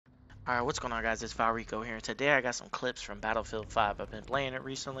Alright, what's going on, guys? It's Valrico here, and today I got some clips from Battlefield 5. I've been playing it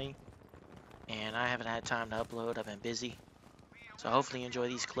recently, and I haven't had time to upload. I've been busy. So hopefully you enjoy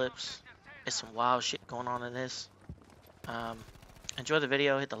these clips. There's some wild shit going on in this. Enjoy the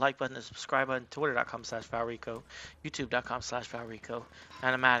video, hit the like button, the subscribe button, twitter.com/Valrico, youtube.com/Valrico,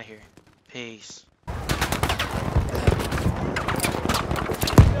 and I'm out of here. Peace.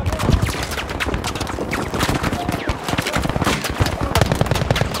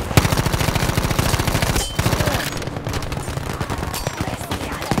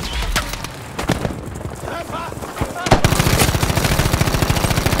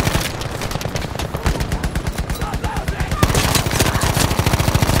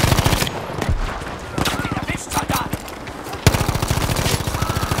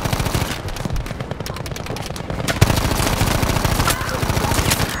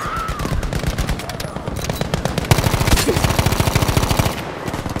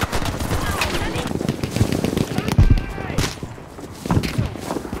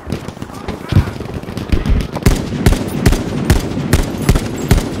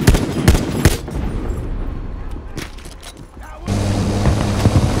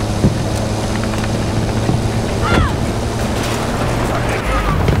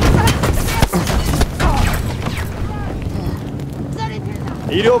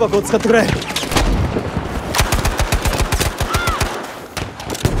医療箱を使ってくれ。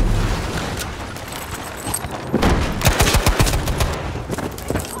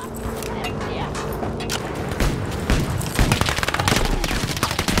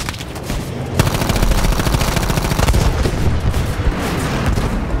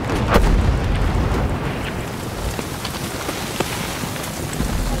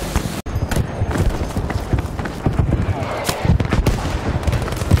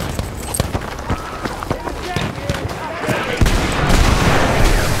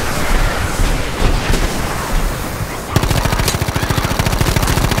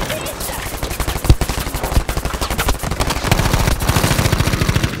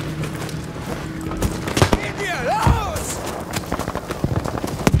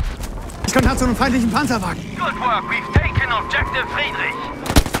Kontakt zu einem feindlichen Panzerwagen. Good work. We've taken objective Friedrich.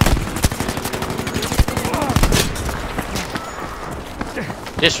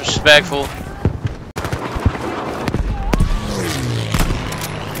 Disrespectful.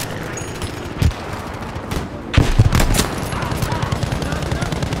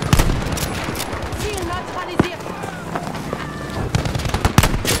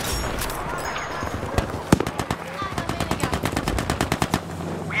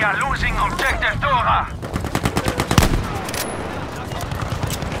 We are losing objective Dora.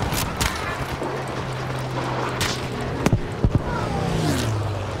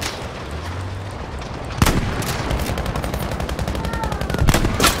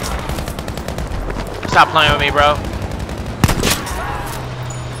 Stop playing with me, bro.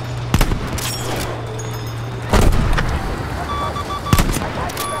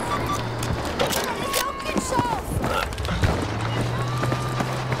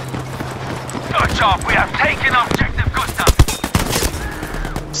 Good job. We have taken objective Gustav.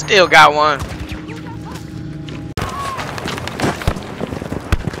 Still got one.